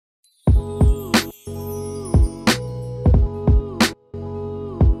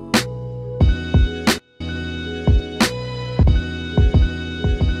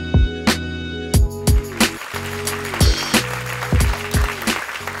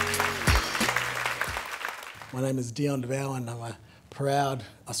My name is Dion Devow and I'm a proud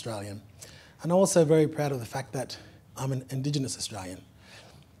Australian. And I'm also very proud of the fact that I'm an Indigenous Australian.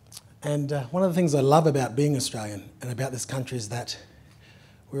 And one of the things I love about being Australian and about this country is that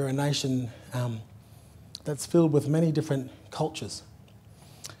we're a nation that's filled with many different cultures.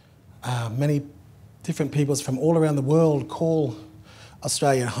 Many different peoples from all around the world call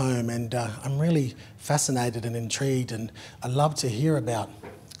Australia home, and I'm really fascinated and intrigued, and I love to hear about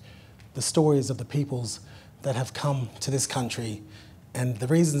the stories of the peoples that have come to this country and the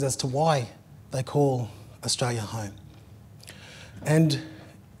reasons as to why they call Australia home. And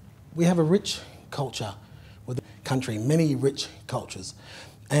we have a rich culture with the country, many rich cultures.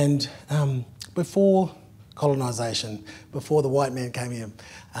 And before colonisation, before the white man came here,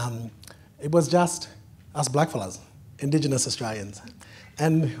 it was just us blackfellas, Indigenous Australians.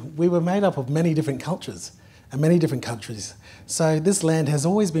 And we were made up of many different cultures and many different countries. So this land has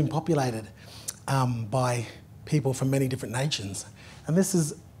always been populated by people from many different nations. And this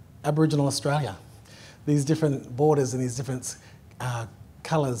is Aboriginal Australia. These different borders and these different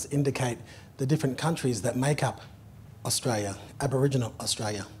colours indicate the different countries that make up Australia, Aboriginal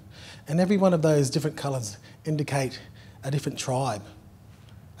Australia. And every one of those different colours indicate a different tribe,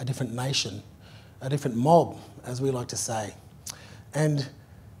 a different nation, a different mob, as we like to say. And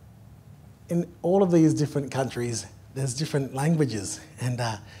in all of these different countries, there's different languages and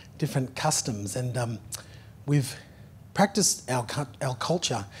different customs, and we've practiced our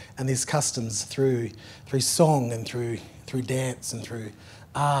culture and these customs through song and through dance and through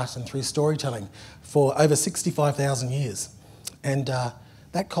art and through storytelling for over 65,000 years. And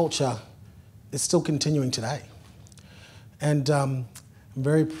that culture is still continuing today. And I'm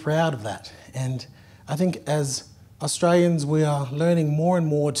very proud of that. And I think as Australians, we are learning more and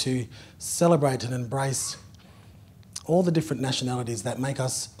more to celebrate and embrace all the different nationalities that make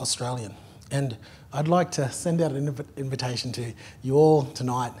us Australian. And I'd like to send out an invitation to you all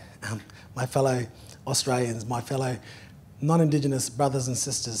tonight, my fellow Australians, my fellow non-Indigenous brothers and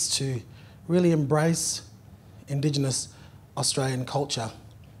sisters, to really embrace Indigenous Australian culture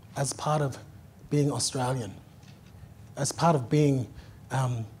as part of being Australian, as part of being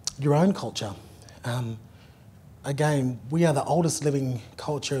your own culture. Again, we are the oldest living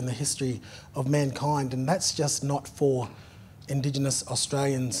culture in the history of mankind, and that's just not for Indigenous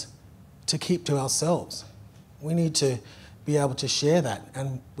Australians to keep to ourselves. We need to be able to share that,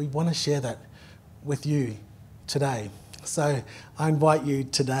 and we want to share that with you today. So I invite you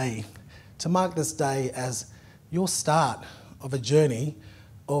today to mark this day as your start of a journey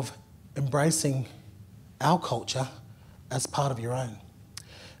of embracing our culture as part of your own.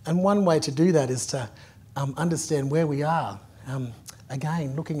 And one way to do that is to understand where we are.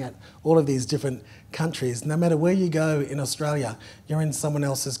 Again, looking at all of these different countries, no matter where you go in Australia, you're in someone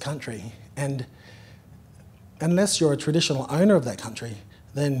else's country. And unless you're a traditional owner of that country,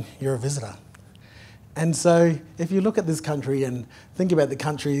 then you're a visitor. And so if you look at this country and think about the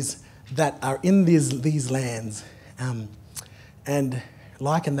countries that are in these lands, and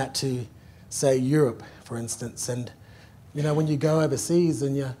liken that to, say, Europe, for instance, and you know, when you go overseas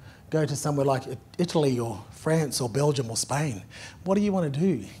and you go to somewhere like Italy or France or Belgium or Spain, what do you want to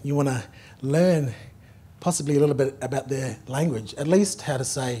do? You want to learn possibly a little bit about their language, at least how to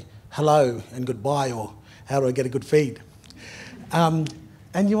say hello and goodbye, or how do I get a good feed. And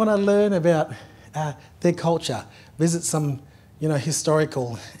you want to learn about their culture, visit some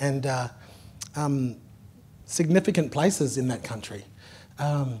historical and significant places in that country.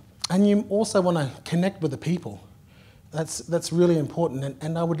 And you also want to connect with the people. That's really important,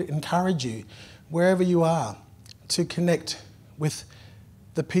 and I would encourage you, wherever you are, to connect with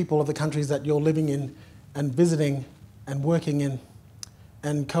the people of the countries that you're living in and visiting and working in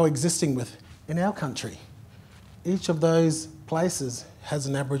and coexisting with in our country. Each of those places has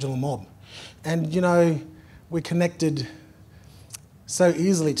an Aboriginal mob. And we're connected so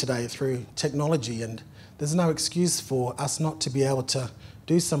easily today through technology, and there's no excuse for us not to be able to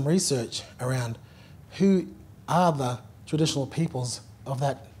do some research around who are the traditional peoples of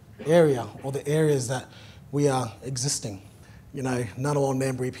that area or the areas that we are existing. Ngunnawal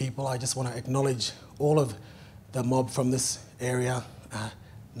Ngambri people, I just want to acknowledge all of the mob from this area.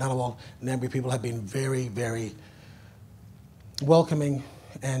 Ngunnawal Ngambri people have been very, very welcoming,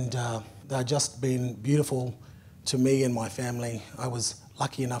 and they've just been beautiful to me and my family. I was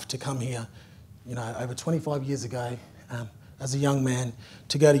lucky enough to come here, over 25 years ago as a young man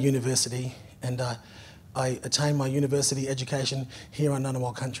to go to university, and I attained my university education here on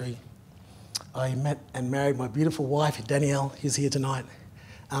Ngunnawal country. I met and married my beautiful wife, Danielle, who's here tonight,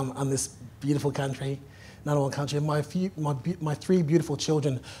 on this beautiful country, Ngunnawal country. And my three beautiful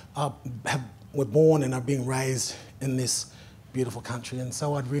children have were born and are being raised in this beautiful country. And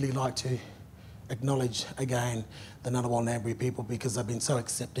so I'd really like to acknowledge again the Ngunnawal Ngambri people, because they've been so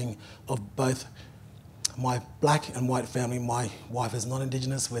accepting of both my black and white family. My wife is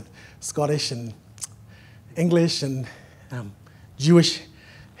non-Indigenous with Scottish and English and Jewish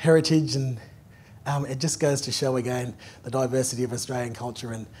heritage, and it just goes to show again the diversity of Australian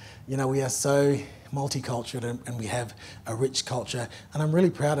culture. And you know, we are so multicultural and we have a rich culture, and I'm really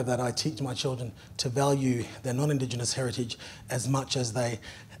proud of that. I teach my children to value their non-Indigenous heritage as much as they,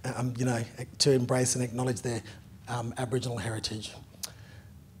 you know, to embrace and acknowledge their Aboriginal heritage.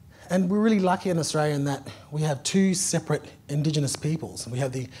 And we're really lucky in Australia in that we have two separate Indigenous peoples. We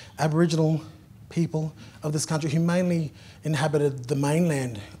have the Aboriginal people of this country who mainly inhabited the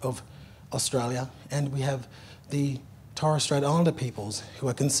mainland of Australia, and we have the Torres Strait Islander peoples who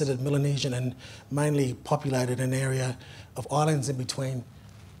are considered Melanesian and mainly populated an area of islands in between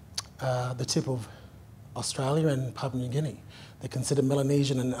the tip of Australia and Papua New Guinea. They're considered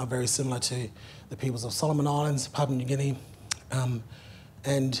Melanesian and are very similar to the peoples of Solomon Islands, Papua New Guinea.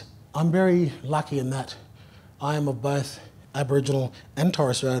 And I'm very lucky in that I am of both Aboriginal and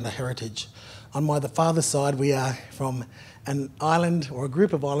Torres Strait Islander heritage. On my father's side, we are from an island or a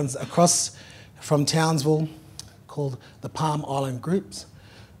group of islands across from Townsville called the Palm Island Groups,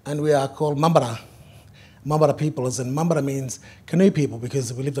 and we are called Mambara. Mambara people, as in Mambara means canoe people,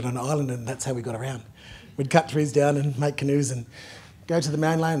 because we lived on an island and that's how we got around. We'd cut trees down and make canoes and go to the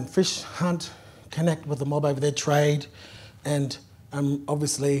mainland, fish, hunt, connect with the mob over there, trade. And I'm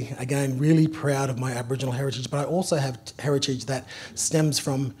obviously, again, really proud of my Aboriginal heritage, but I also have heritage that stems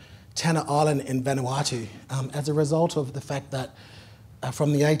from Tanna Island in Vanuatu, as a result of the fact that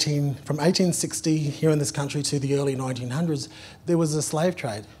from 1860 here in this country to the early 1900s, there was a slave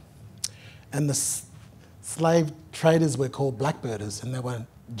trade. And the slave traders were called blackbirders, and they were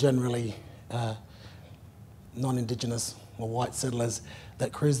generally non-Indigenous or white settlers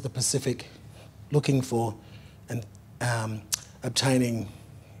that cruised the Pacific looking for and obtaining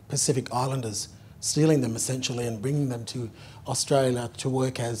Pacific Islanders, stealing them essentially and bringing them to Australia to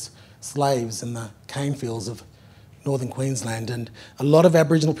work as slaves in the cane fields of northern Queensland. And a lot of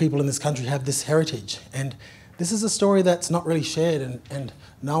Aboriginal people in this country have this heritage, and this is a story that's not really shared and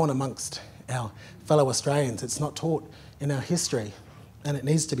known amongst our fellow Australians. It's not taught in our history, and it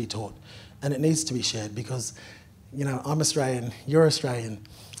needs to be taught and it needs to be shared, because, you know, I'm Australian, you're Australian,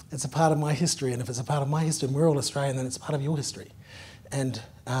 it's a part of my history, and if it's a part of my history and we're all Australian, then it's part of your history. And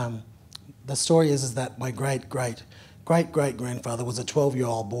the story is that my great-great-great-great-grandfather was a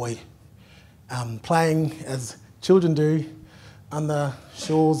 12-year-old boy playing, as children do, on the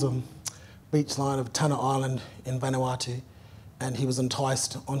shores of beach line of Tanna Island in Vanuatu, and he was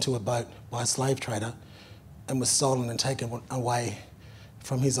enticed onto a boat by a slave trader and was stolen and taken away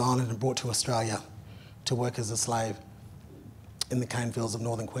from his island and brought to Australia to work as a slave in the cane fields of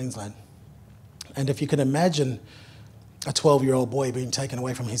northern Queensland. And if you can imagine a 12-year-old boy being taken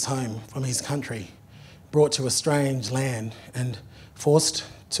away from his home, from his country, brought to a strange land and forced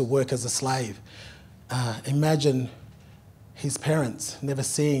to work as a slave, imagine his parents never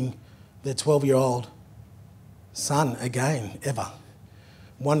seeing their 12-year-old son again, ever,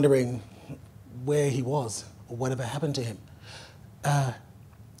 wondering where he was or whatever happened to him.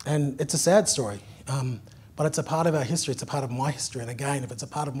 And it's a sad story, but it's a part of our history, it's a part of my history, and again, if it's a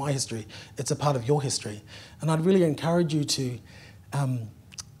part of my history, it's a part of your history. And I'd really encourage you to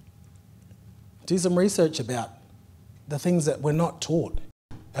do some research about the things that we're not taught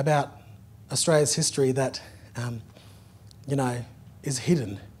about Australia's history that, you know, is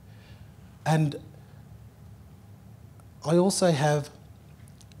hidden. And I also have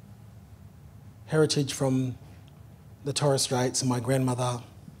heritage from the Torres Straits, and my grandmother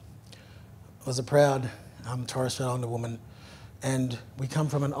was a proud Torres Strait Islander woman, and we come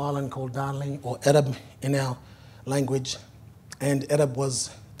from an island called Darnley, or Edab in our language, and Edab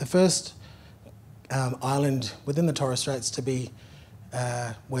was the first island within the Torres Straits to be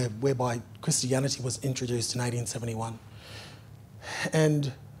whereby Christianity was introduced in 1871.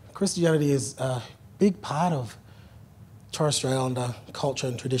 And Christianity is a big part of Torres Strait Islander culture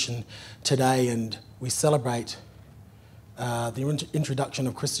and tradition today, and we celebrate the introduction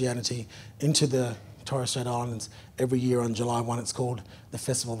of Christianity into the Torres Strait Islands every year on July 1. It's called the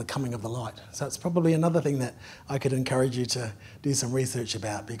Festival of the Coming of the Light. So it's probably another thing that I could encourage you to do some research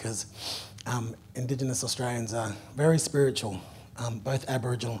about, because Indigenous Australians are very spiritual, both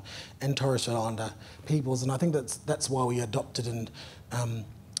Aboriginal and Torres Strait Islander peoples, and I think that's why we adopted, and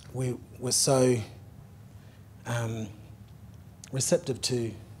we were so receptive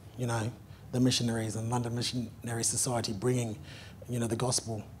to, you know, the missionaries and London Missionary Society bringing, you know, the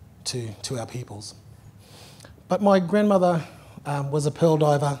gospel to our peoples. But my grandmother was a pearl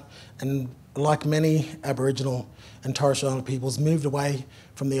diver, and like many Aboriginal and Torres Strait Islander peoples, moved away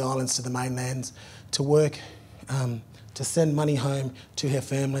from the islands to the mainlands to work, to send money home to her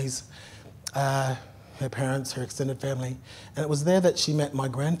families, her parents, her extended family. And it was there that she met my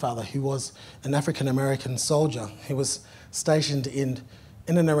grandfather, who was an African-American soldier who was stationed in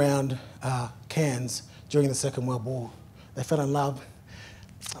and around Cairns during the Second World War. They fell in love.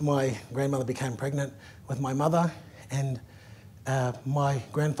 My grandmother became pregnant with my mother, and my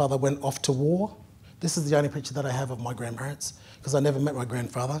grandfather went off to war. This is the only picture that I have of my grandparents, because I never met my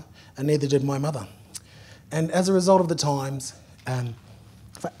grandfather, and neither did my mother. And as a result of the times,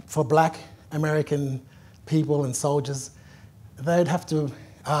 for black American people and soldiers, they'd have to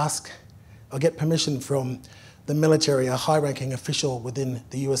ask or get permission from the military, a high-ranking official within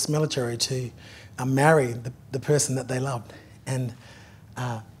the US military, to marry the person that they loved. And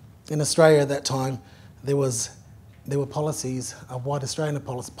in Australia at that time, there were policies, a white Australian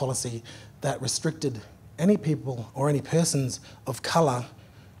policy that restricted any people or any persons of colour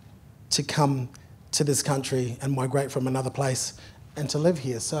to come to this country and migrate from another place and to live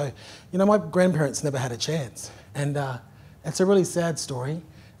here. So, you know, my grandparents never had a chance. And it's a really sad story.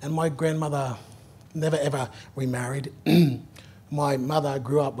 And my grandmother never ever remarried. My mother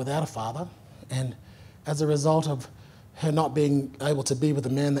grew up without a father. And as a result of her not being able to be with the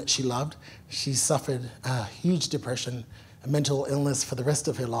man that she loved, she suffered a huge depression, a mental illness for the rest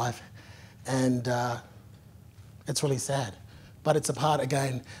of her life. And it's really sad. But it's a part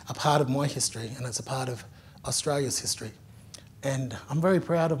of my history, and it's a part of Australia's history. And I'm very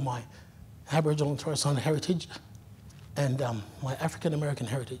proud of my Aboriginal and Torres Strait Islander heritage, and my African American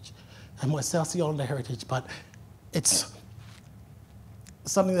heritage, and my South Sea Islander heritage, but it's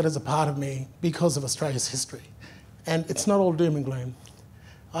something that is a part of me because of Australia's history. And it's not all doom and gloom.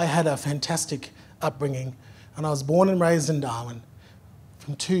 I had a fantastic upbringing, and I was born and raised in Darwin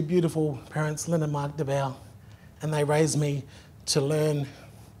from two beautiful parents, Lynn and Mark Devow, and they raised me to learn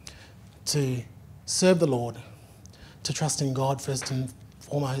to serve the Lord, to trust in God first and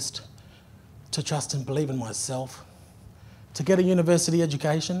foremost, to trust and believe in myself, to get a university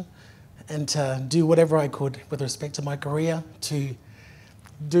education, and to do whatever I could with respect to my career, to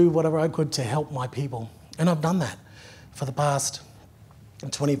do whatever I could to help my people. And I've done that for the past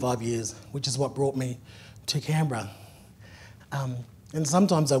 25 years, which is what brought me to Canberra. And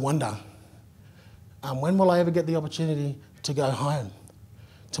sometimes I wonder, when will I ever get the opportunity to go home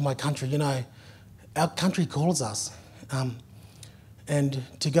to my country? You know, our country calls us. And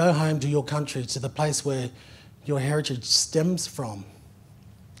to go home to your country, to the place where your heritage stems from,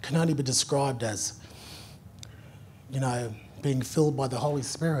 can only be described as, you know, being filled by the Holy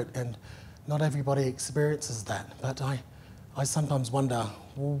Spirit, and not everybody experiences that. But I sometimes wonder,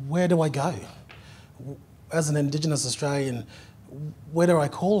 well, where do I go? As an Indigenous Australian, where do I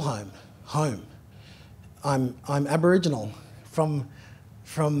call home? Home. I'm Aboriginal from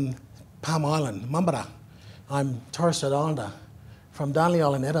Palm Island, Mumbara. I'm Torres Strait Islander from Darnley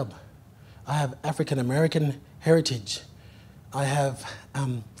Island, Edub. I have African American heritage. I have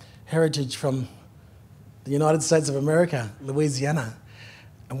heritage from the United States of America, Louisiana,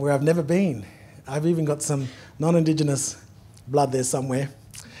 and where I've never been. I've even got some non-Indigenous blood there somewhere.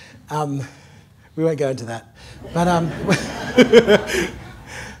 We won't go into that.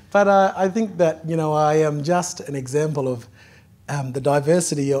 But I think that, you know, I am just an example of the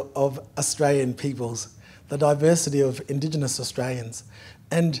diversity of Australian peoples, the diversity of Indigenous Australians.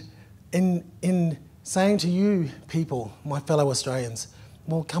 And in saying to you people, my fellow Australians,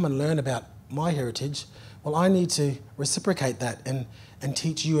 well, come and learn about my heritage, well, I need to reciprocate that and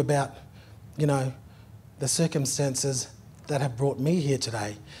teach you about, you know, the circumstances that have brought me here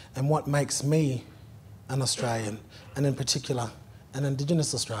today and what makes me an Australian, and in particular, an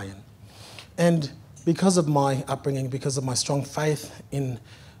Indigenous Australian. And because of my upbringing, because of my strong faith in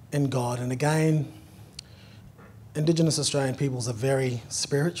God, and again, Indigenous Australian peoples are very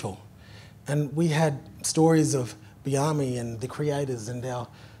spiritual. And we had stories of Biami and the creators and our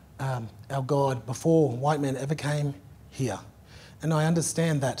God before white men ever came here. And I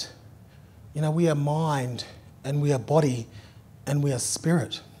understand that, you know, we are mind and we are body and we are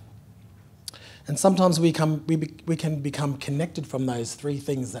spirit. And sometimes we can become connected from those three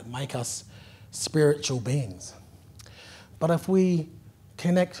things that make us spiritual beings. But if we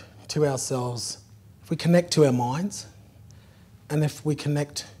connect to ourselves, if we connect to our minds, and if we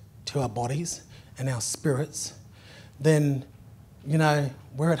connect to our bodies and our spirits, then, you know,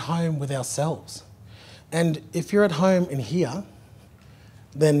 we're at home with ourselves. And if you're at home in here,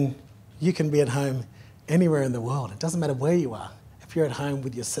 then you can be at home anywhere in the world. It doesn't matter where you are. if you're at home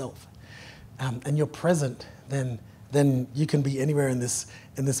with yourself, and you're present, then you can be anywhere in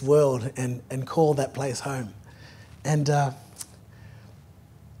this world and call that place home. And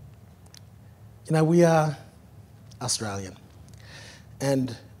we are Australian,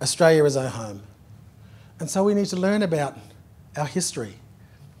 and Australia is our home. And so we need to learn about our history,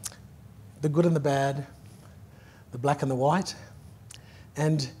 the good and the bad, the black and the white.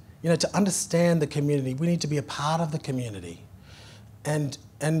 And to understand the community, we need to be a part of the community.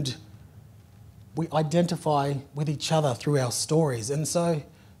 And we identify with each other through our stories. And so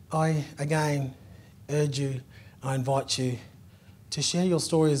I, again, urge you, I invite you to share your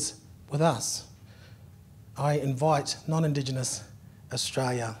stories with us. I invite non-Indigenous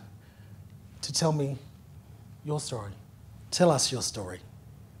Australia to tell me your story. Tell us your story,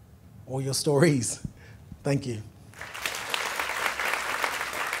 or your stories. Thank you.